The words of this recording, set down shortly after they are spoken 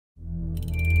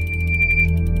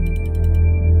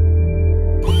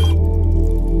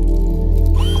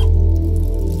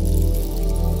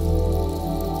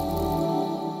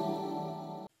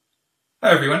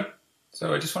Hi everyone.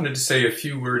 So I just wanted to say a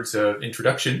few words of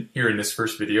introduction here in this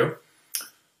first video.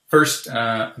 First,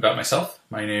 about myself.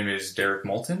 My name is Derek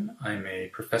Moulton. I'm a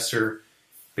professor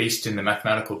based in the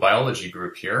mathematical biology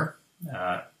group here.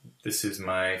 This is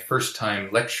my first time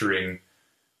lecturing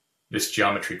this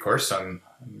geometry course, so I'm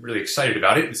really excited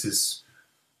about it. This is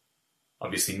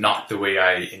obviously not the way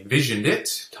I envisioned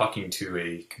it, talking to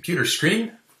a computer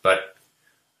screen, but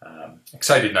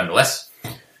excited nonetheless.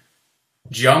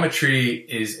 Geometry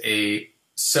is a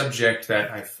subject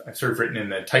that I've sort of written in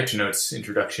the typed notes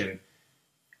introduction.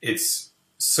 It's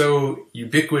so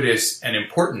ubiquitous and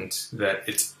important that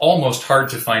it's almost hard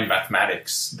to find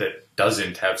mathematics that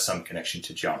doesn't have some connection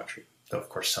to geometry, though of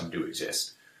course some do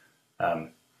exist.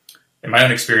 In my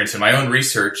own experience, in my own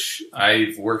research,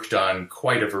 I've worked on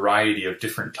quite a variety of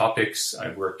different topics.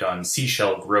 I've worked on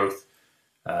seashell growth,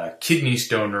 kidney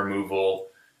stone removal,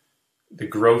 the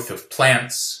growth of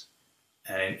plants,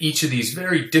 and each of these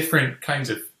very different kinds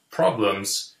of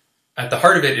problems, at the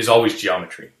heart of it is always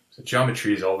geometry. So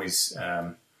geometry is always,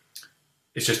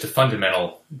 it's just a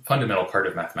fundamental part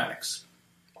of mathematics.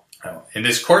 In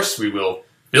this course, we will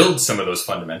build some of those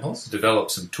fundamentals,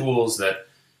 develop some tools that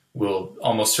will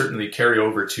almost certainly carry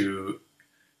over to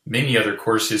many other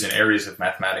courses and areas of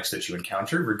mathematics that you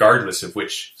encounter, regardless of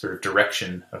which sort of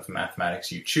direction of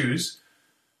mathematics you choose.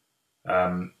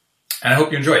 And I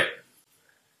hope you enjoy it.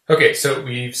 Okay, so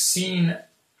we've seen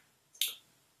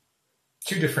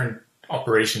two different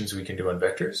operations we can do on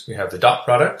vectors. We have the dot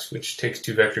product, which takes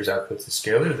two vectors, outputs a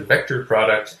scalar. The vector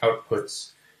product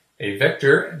outputs a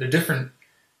vector. The different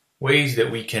ways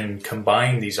that we can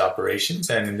combine these operations,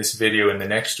 and in this video and the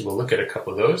next we'll look at a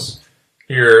couple of those.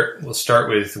 Here we'll start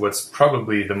with what's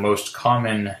probably the most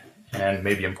common and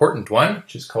maybe important one,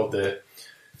 which is called the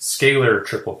scalar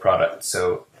triple product.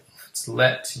 So let's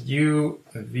let u,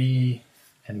 v,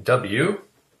 and w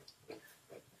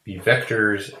be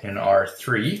vectors in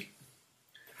R3.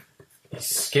 The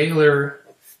scalar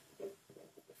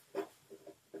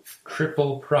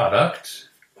triple product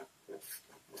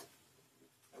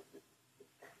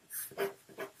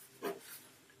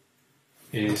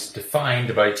is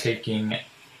defined by taking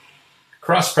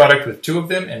cross product with two of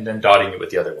them and then dotting it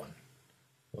with the other one.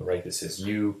 We'll write this as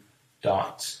u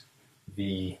dot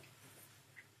v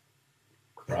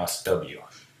cross w.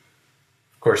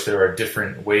 Of course, there are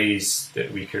different ways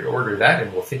that we could order that,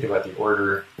 and we'll think about the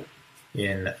order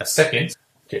in a second.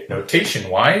 Okay,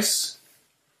 notation-wise,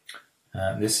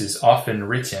 this is often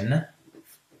written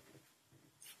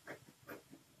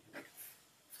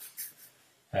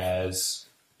as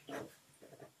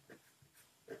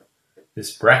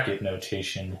this bracket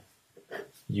notation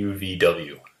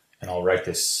UVW. And I'll write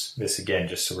this again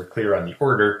just so we're clear on the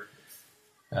order.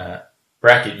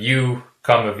 Bracket U,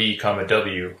 comma V, comma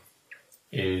W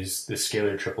is the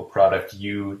scalar triple product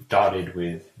U dotted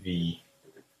with V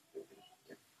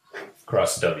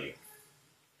cross W.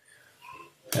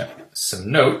 Now, some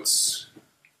notes.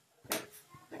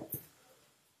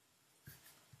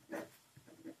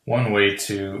 One way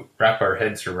to wrap our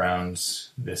heads around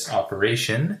this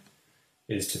operation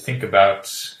is to think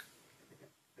about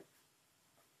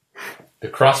the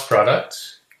cross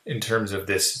product in terms of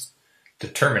this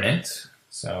determinant.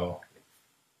 So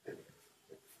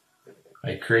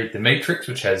I create the matrix,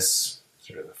 which has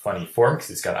sort of a funny form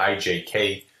because it's got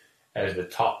ijk as the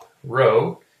top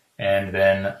row, and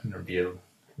then I'm going to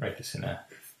write this in a.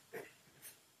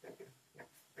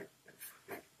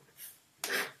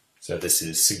 So this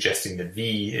is suggesting that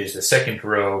V is the second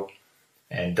row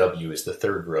and W is the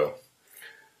third row.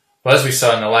 Well, as we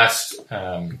saw in the last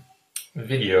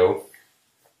video,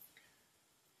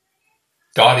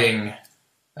 dotting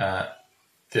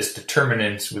this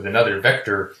determinant with another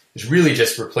vector is really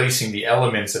just replacing the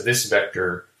elements of this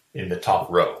vector in the top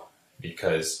row,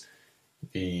 because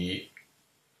the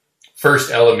first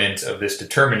element of this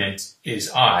determinant is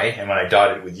I, and when I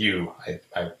dot it with U,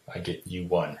 I get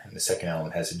U1, and the second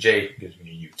element has a J, it gives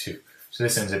me a U2. So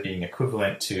this ends up being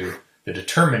equivalent to the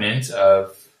determinant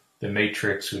of the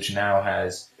matrix, which now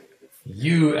has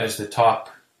U as the top,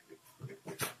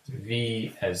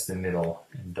 V as the middle,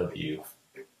 and W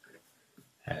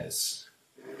as...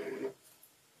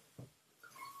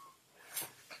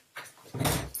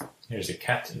 Here's a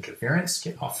cat interference.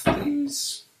 Get off,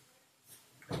 please.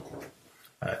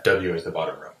 W is the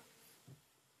bottom row.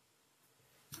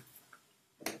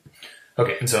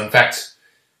 Okay, and so in fact,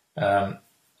 a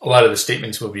lot of the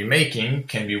statements we'll be making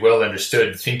can be well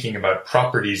understood thinking about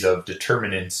properties of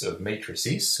determinants of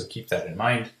matrices, so keep that in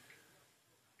mind.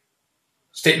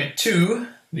 Statement 2,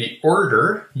 the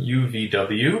order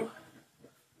UVW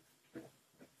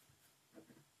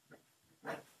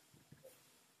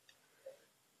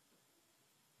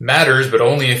matters, but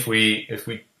only if we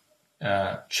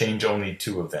change only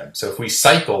two of them. So if we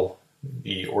cycle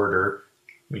the order,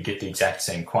 we get the exact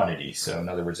same quantity. So in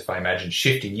other words, if I imagine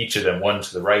shifting each of them one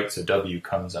to the right, so W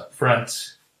comes up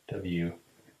front, W,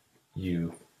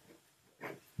 U,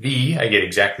 V, I get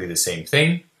exactly the same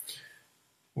thing,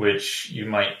 which you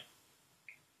might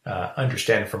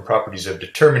understand from properties of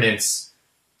determinants.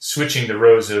 Switching the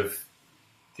rows of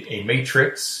a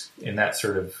matrix in that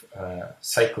sort of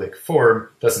cyclic form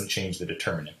doesn't change the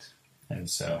determinant. And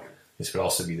so this would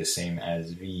also be the same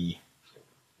as V,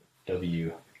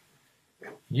 W,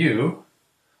 U.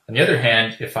 On the other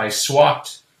hand, if I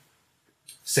swapped,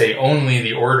 say, only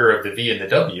the order of the V and the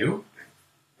W,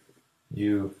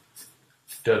 U,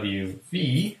 W,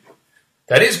 V,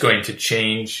 that is going to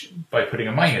change by putting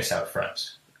a minus out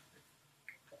front.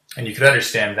 And you could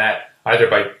understand that either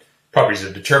by properties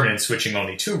of determinant switching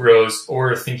only two rows,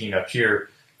 or thinking up here,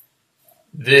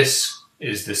 this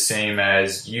is the same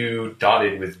as U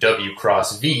dotted with W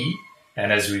cross V,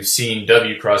 and as we've seen,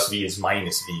 W cross V is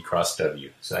minus V cross W,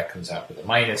 so that comes out with a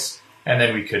minus, and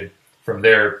then we could, from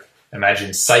there,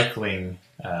 imagine cycling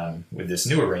with this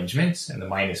new arrangement, and the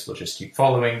minus will just keep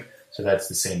following, so that's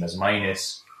the same as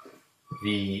minus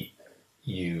V,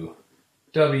 U,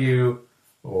 W,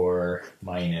 or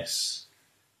minus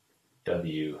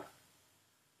W,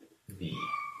 V,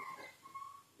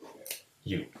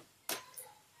 U.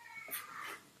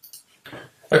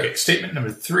 Okay, statement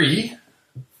number 3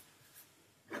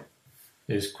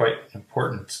 is quite an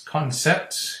important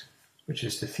concept, which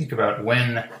is to think about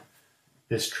when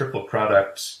this triple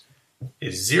product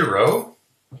is 0.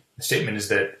 The statement is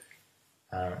that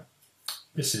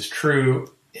this is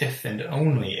true if and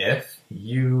only if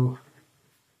U,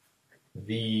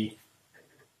 V,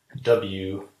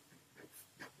 W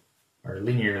are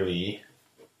linearly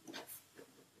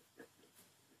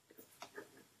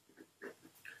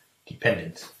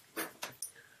dependent.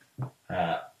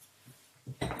 Now,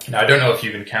 I don't know if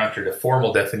you've encountered a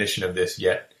formal definition of this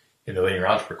yet in the linear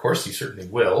algebra course. You certainly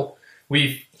will.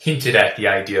 We've hinted at the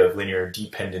idea of linear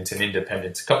dependence and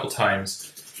independence a couple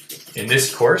times in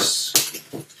this course.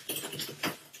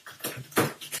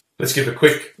 Let's give a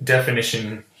quick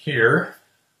definition here.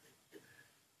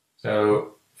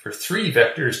 So, for 3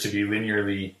 vectors to be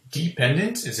linearly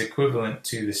dependent is equivalent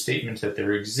to the statement that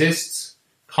there exists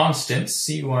constants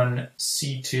C1,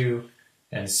 C2,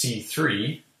 and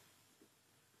C3,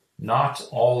 not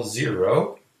all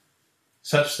 0,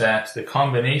 such that the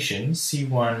combination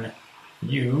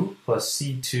C1U plus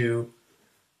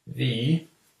C2V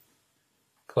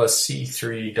plus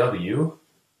C3W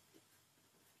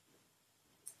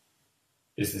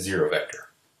is the 0 vector.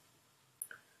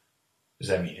 What does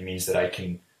that mean? It means that I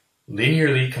can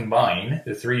linearly combine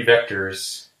the 3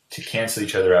 vectors to cancel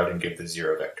each other out and give the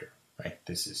 0 vector. Right?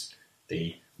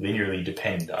 They linearly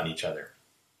depend on each other.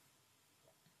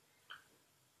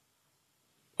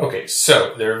 Okay,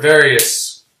 so there are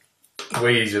various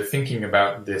ways of thinking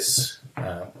about this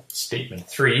statement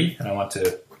 3, and I want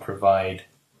to provide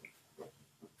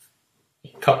a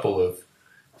couple of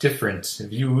different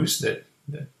views that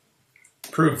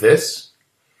prove this.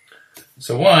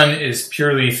 So one is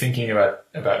purely thinking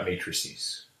about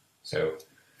matrices. So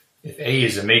if A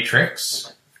is a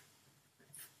matrix,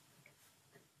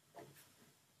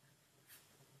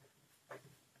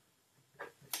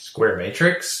 square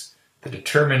matrix, the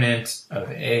determinant of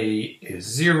A is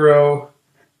 0,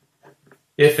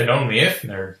 if and only if,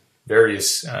 and there are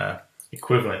various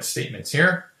equivalent statements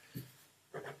here.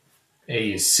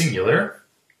 A is singular.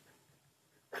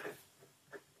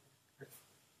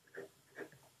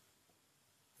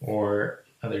 Or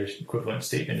another equivalent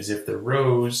statement is if the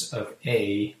rows of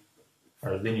A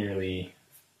are linearly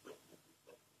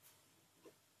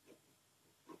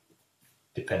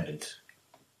dependent.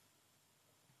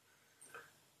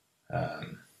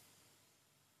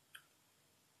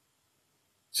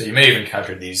 So you may have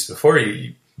encountered these before,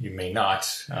 you may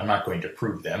not. I'm not going to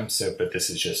prove them, but this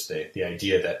is just the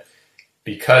idea that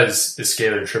because the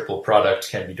scalar triple product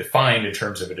can be defined in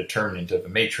terms of a determinant of a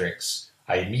matrix,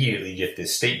 I immediately get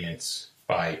this statement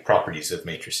by properties of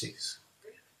matrices.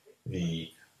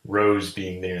 The rows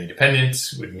being linearly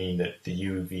dependent would mean that the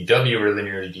U, V, W are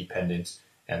linearly dependent,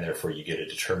 and therefore you get a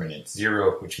determinant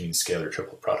 0, which means scalar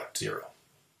triple product 0.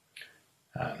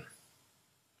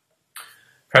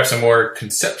 Perhaps a more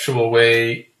conceptual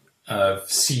way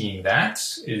of seeing that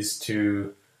is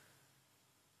to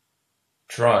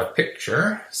draw a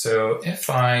picture. So if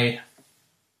I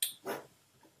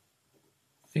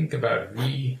think about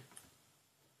V,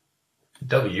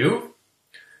 W,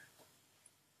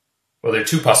 well, there are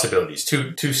two possibilities,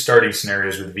 two starting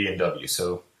scenarios with V and W.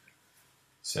 So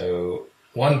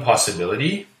one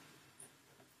possibility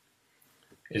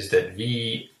is that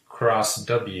v cross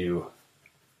w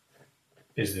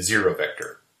is the zero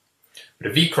vector. But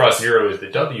if v cross w is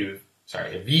the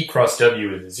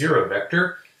zero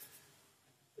vector,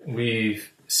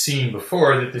 we've seen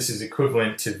before that this is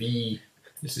equivalent to v.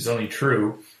 This is only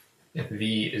true if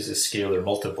v is a scalar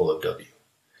multiple of w.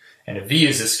 And if v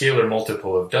is a scalar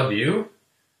multiple of w,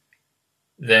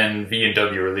 then v and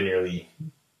w are linearly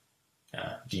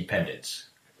dependent.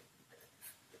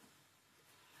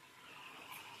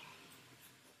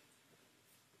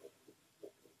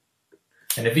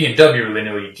 And if v and w are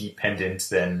linearly dependent,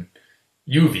 then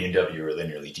v and w are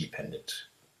linearly dependent.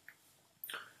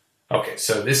 Okay,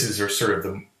 so this is sort of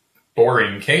the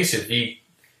boring case. If v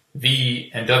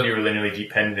and w are linearly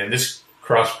dependent and this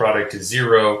cross product is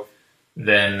zero,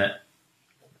 then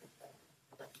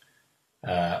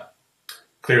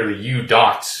clearly u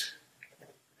dot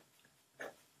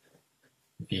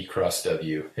v cross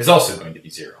w is also going to be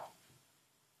zero.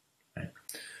 Right?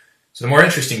 So the more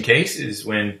interesting case is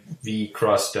when v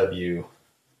cross w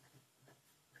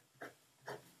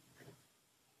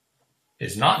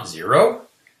is not zero,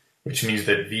 which means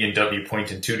that v and w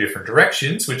point in two different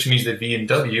directions, which means that v and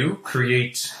w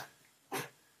create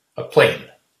a plane,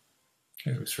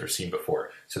 as we've sort of seen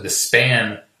before. So the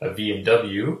span of v and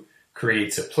w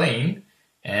creates a plane,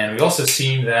 and we've also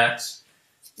seen that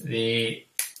the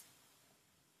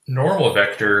normal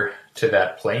vector to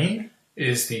that plane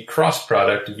is the cross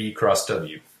product v cross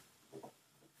w.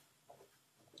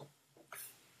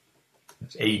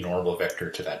 It's a normal vector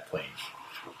to that plane.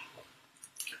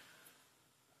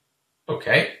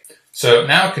 Okay, so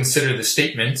now consider the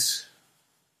statement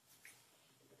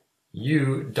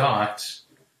u dot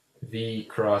v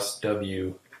cross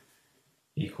w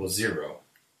equals 0.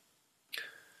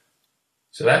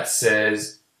 So that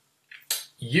says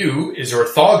u is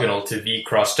orthogonal to v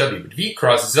cross w, but v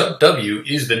cross w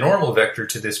is the normal vector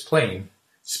to this plane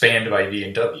spanned by v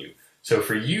and w. So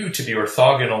for u to be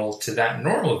orthogonal to that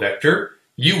normal vector,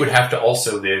 u would have to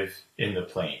also live in the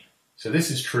plane. So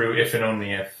this is true if and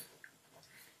only if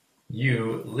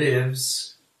u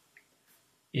lives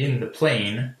in the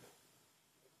plane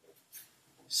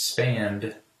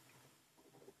spanned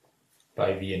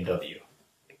by v and w.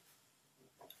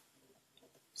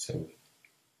 So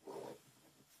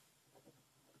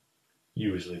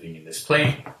u is living in this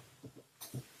plane.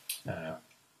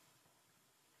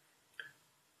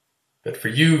 But for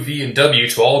u, v, and w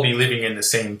to all be living in the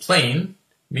same plane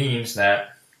means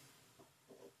that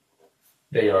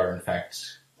they are, in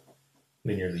fact,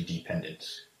 linearly dependent.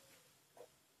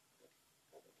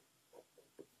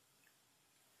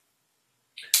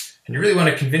 And you really want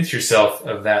to convince yourself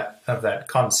of that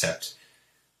concept.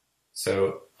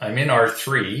 So I'm in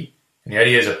R3, and the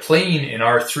idea is a plane in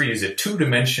R3 is a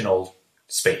two-dimensional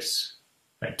space.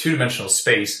 Right? Two-dimensional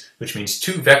space, which means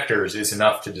two vectors is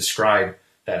enough to describe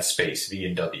that space, v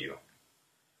and w.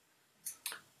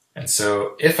 And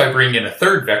so if I bring in a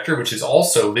third vector, which is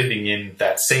also living in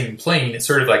that same plane, it's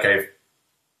sort of like I have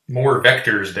more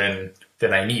vectors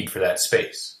than I need for that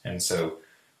space. And so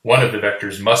one of the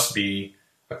vectors must be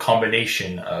a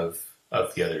combination of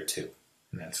the other two,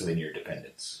 and that's linear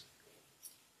dependence.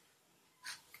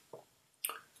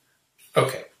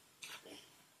 Okay.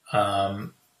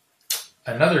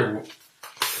 Another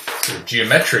sort of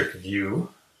geometric view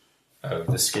of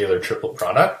the scalar triple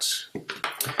product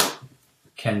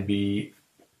can be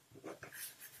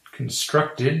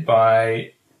constructed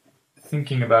by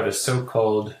thinking about a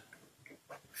so-called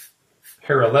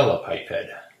parallelepiped.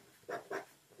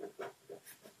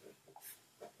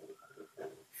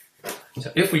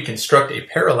 So if we construct a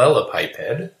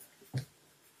parallelepiped,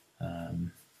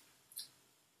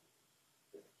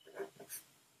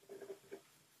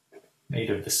 made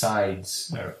of the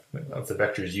sides of the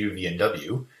vectors u, v, and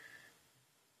w,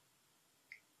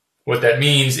 what that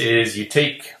means is you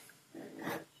take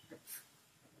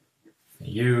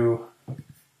u,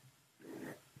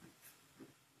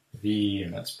 v,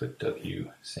 and let's put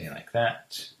w, say like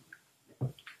that,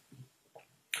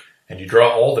 and you draw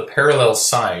all the parallel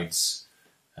sides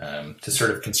to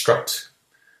sort of construct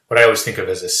what I always think of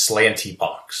as a slanty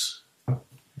box.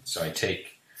 So I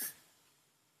take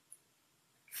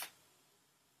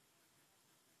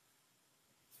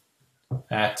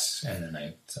that, and then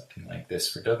I something like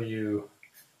this for w.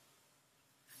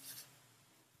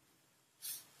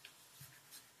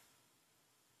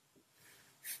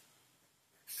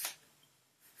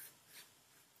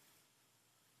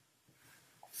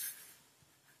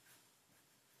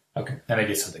 Okay, and I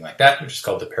get something like that, which is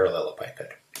called the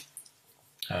parallelepiped.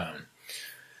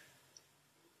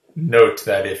 Note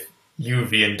that if u,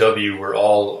 v, and w were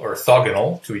all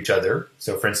orthogonal to each other,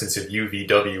 so for instance, if u, v,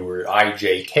 w were I,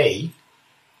 j, k,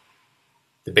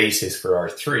 the basis for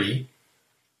R3,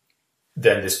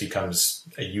 then this becomes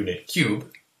a unit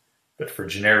cube. But for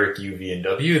generic u, v, and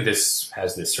w, this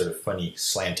has this sort of funny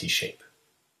slanty shape.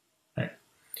 Right?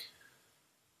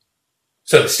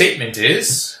 So the statement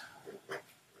is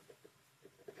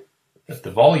that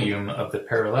the volume of the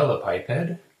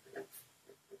parallelepiped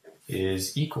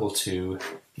is equal to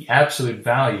the absolute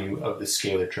value of the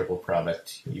scalar triple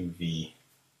product u, v,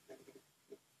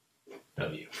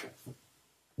 w.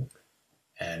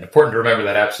 And important to remember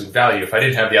that absolute value. If I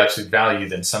didn't have the absolute value,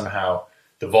 then somehow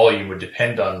the volume would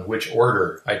depend on which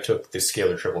order I took this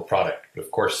scalar triple product. But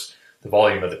of course, the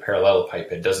volume of the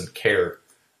parallelepiped doesn't care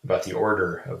about the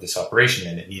order of this operation,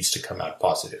 and it needs to come out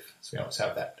positive. So we always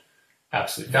have that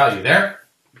absolute value there.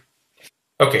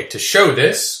 Okay, to show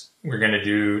this, we're going to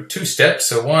do two steps.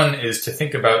 So one is to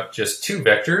think about just two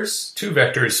vectors. Two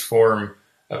vectors form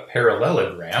a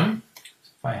parallelogram.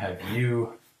 So if I have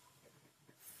u,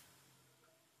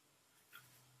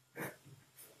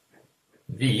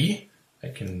 v, I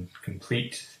can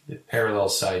complete the parallel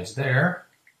sides there,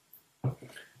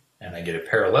 and I get a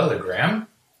parallelogram.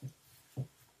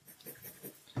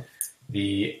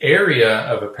 The area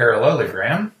of a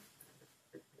parallelogram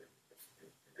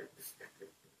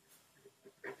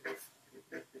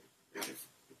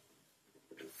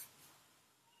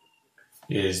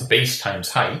is base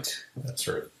times height. That's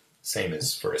sort of the same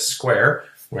as for a square,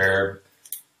 where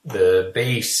the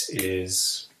base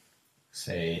is,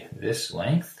 say, this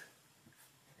length,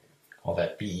 call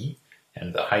that b,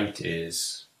 and the height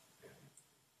is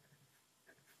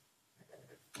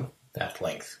that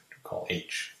length, call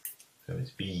h. So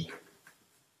it's b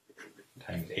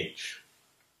times h.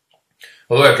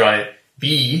 Although I've drawn it,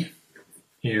 b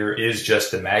here is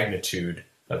just the magnitude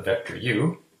of vector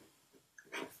u.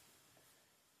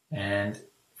 And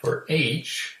for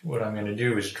h, what I'm going to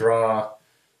do is draw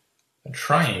a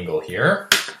triangle here.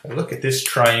 If I look at this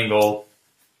triangle,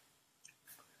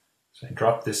 so I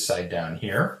drop this side down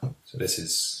here. So this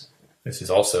is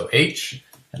also h.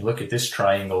 And look at this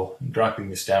triangle. I'm dropping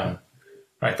this down.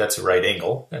 Right, that's a right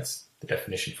angle. That's the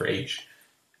definition for h.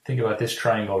 Think about this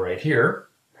triangle right here.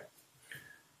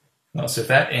 Well, so if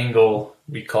that angle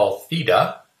we call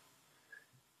theta,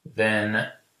 then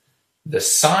the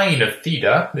sine of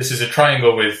theta, this is a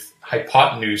triangle with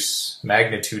hypotenuse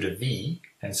magnitude of v,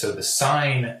 and so the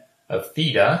sine of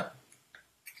theta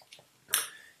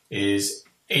is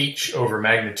h over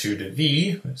magnitude of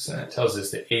v, so that tells us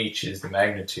that h is the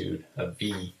magnitude of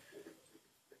v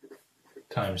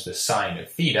times the sine of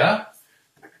theta,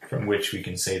 from which we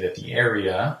can say that the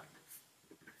area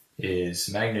is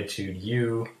magnitude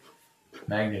u,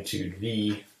 magnitude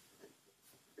v,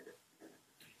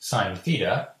 sine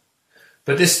theta.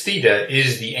 But this theta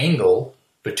is the angle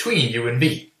between u and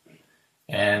v.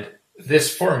 And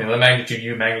this formula, magnitude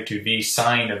u, magnitude v,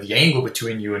 sine of the angle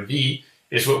between u and v,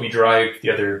 is what we derived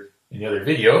in the other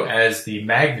video as the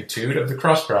magnitude of the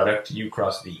cross product u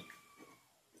cross v.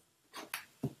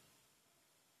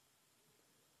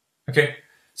 Okay,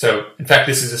 so in fact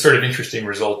this is a sort of interesting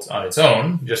result on its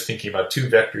own, just thinking about two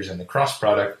vectors and the cross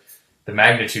product. The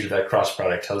magnitude of that cross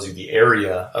product tells you the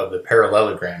area of the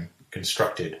parallelogram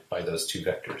constructed by those two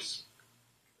vectors.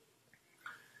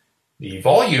 The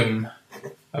volume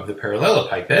of the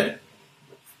parallelepiped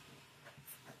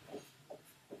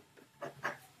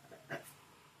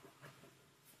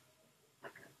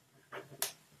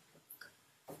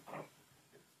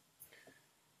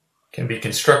can be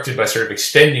constructed by sort of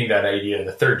extending that idea to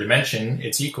the third dimension.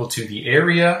 It's equal to the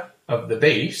area of the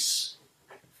base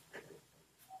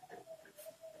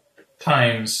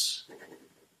times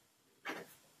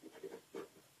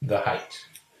the height.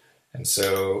 And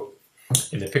so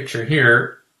in the picture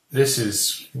here, this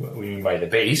is what we mean by the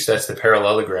base. That's the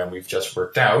parallelogram we've just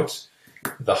worked out.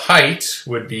 The height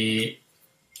would be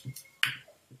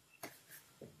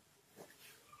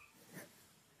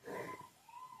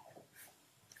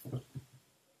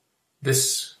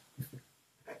this,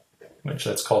 which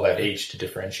let's call that h to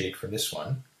differentiate from this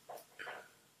one.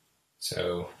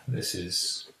 So this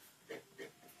is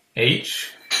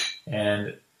h,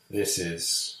 and this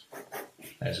is,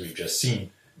 as we've just seen,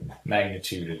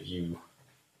 magnitude of u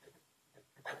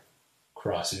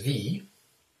cross v.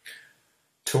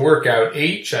 To work out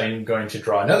h, I'm going to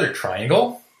draw another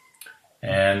triangle,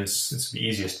 and this is the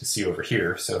easiest to see over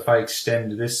here. So if I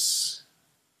extend this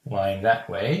line that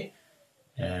way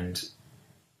and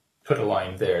put a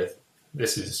line there,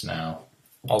 this is now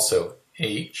also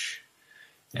h.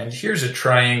 And here's a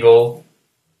triangle,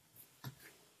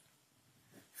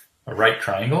 a right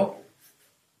triangle.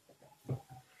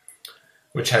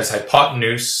 which has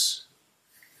hypotenuse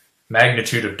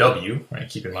magnitude of W, right?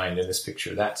 Keep in mind in this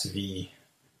picture that's V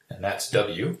and that's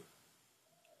W.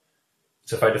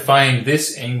 So if I define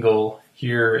this angle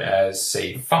here as,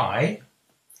 say, phi,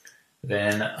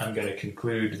 then I'm going to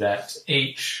conclude that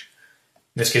h,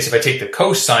 in this case, if I take the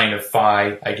cosine of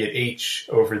phi, I get h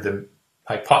over the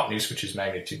hypotenuse, which is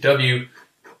magnitude W.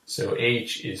 So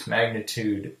h is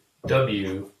magnitude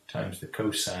W times the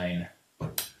cosine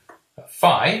of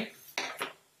phi.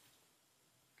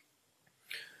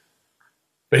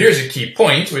 But here's a key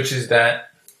point, which is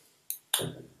that,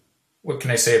 what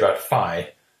can I say about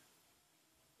phi?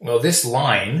 Well, this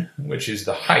line, which is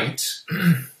the height,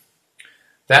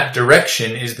 that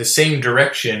direction is the same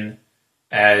direction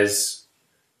as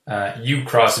u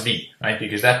cross v, right?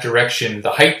 Because that direction,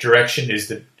 the height direction, is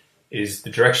the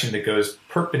direction that goes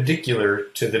perpendicular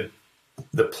to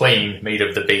the plane made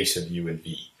of the base of u and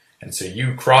v. And so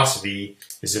u cross v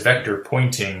is a vector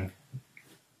pointing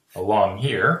along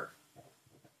here.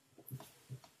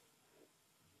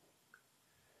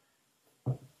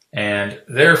 And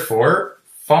therefore,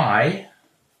 phi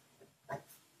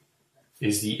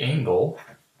is the angle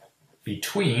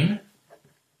between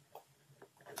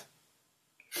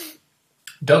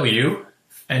W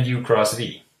and u cross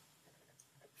v.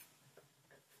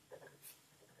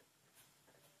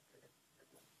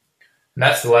 And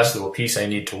that's the last little piece I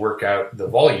need to work out the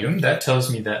volume. That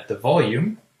tells me that the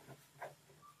volume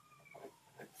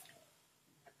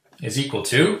is equal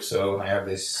to, so I have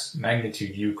this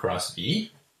magnitude u cross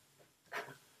v.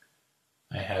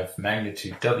 I have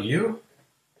magnitude W,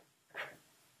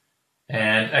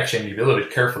 and actually I'm going to be a little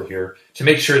bit careful here to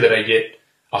make sure that I get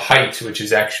a height which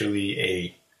is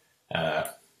actually a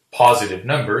positive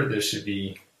number. There should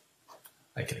be,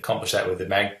 I can accomplish that with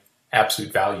the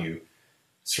absolute value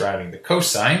surrounding the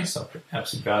cosine, so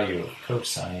absolute value of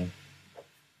cosine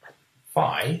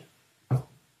phi.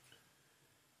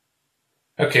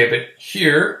 Okay, but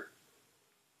here,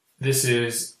 this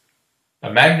is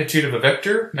a magnitude of a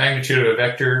vector,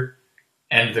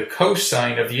 and the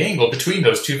cosine of the angle between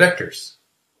those two vectors.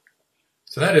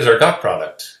 So that is our dot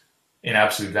product in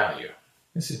absolute value.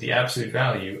 This is the absolute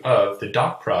value of the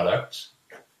dot product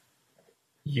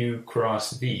u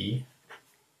cross v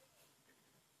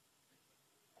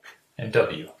and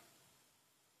w,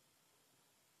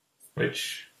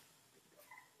 which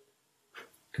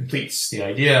completes the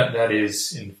idea. That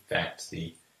is, in fact,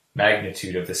 the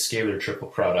magnitude of the scalar triple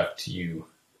product u,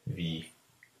 v,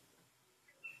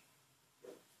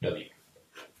 w.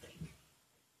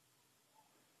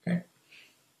 Okay.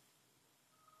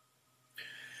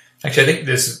 Actually, I think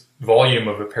this volume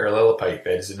of a parallelepiped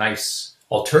is a nice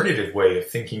alternative way of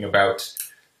thinking about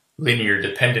linear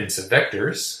dependence of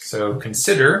vectors. So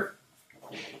consider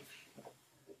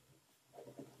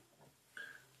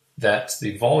that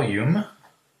the volume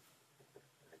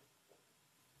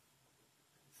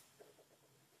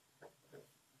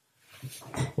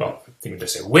well, think of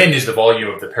this way. When is the volume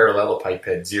of the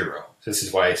parallelepiped 0? So this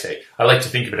is why I like to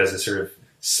think of it as a sort of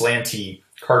slanty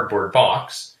cardboard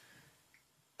box.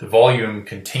 The volume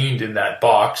contained in that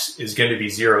box is going to be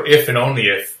 0 if and only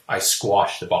if I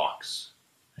squash the box.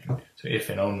 So if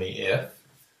and only if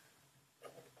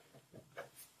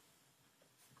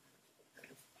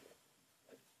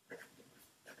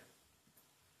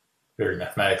very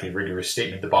mathematically rigorous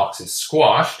statement, the box is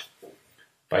squashed.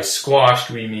 By squashed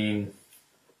we mean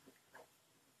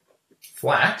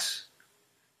flat,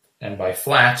 and by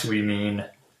flat we mean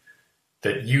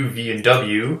that u, v, and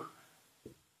w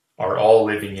are all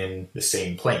living in the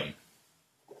same plane,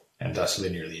 and thus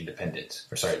linearly independent,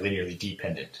 or sorry, linearly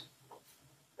dependent.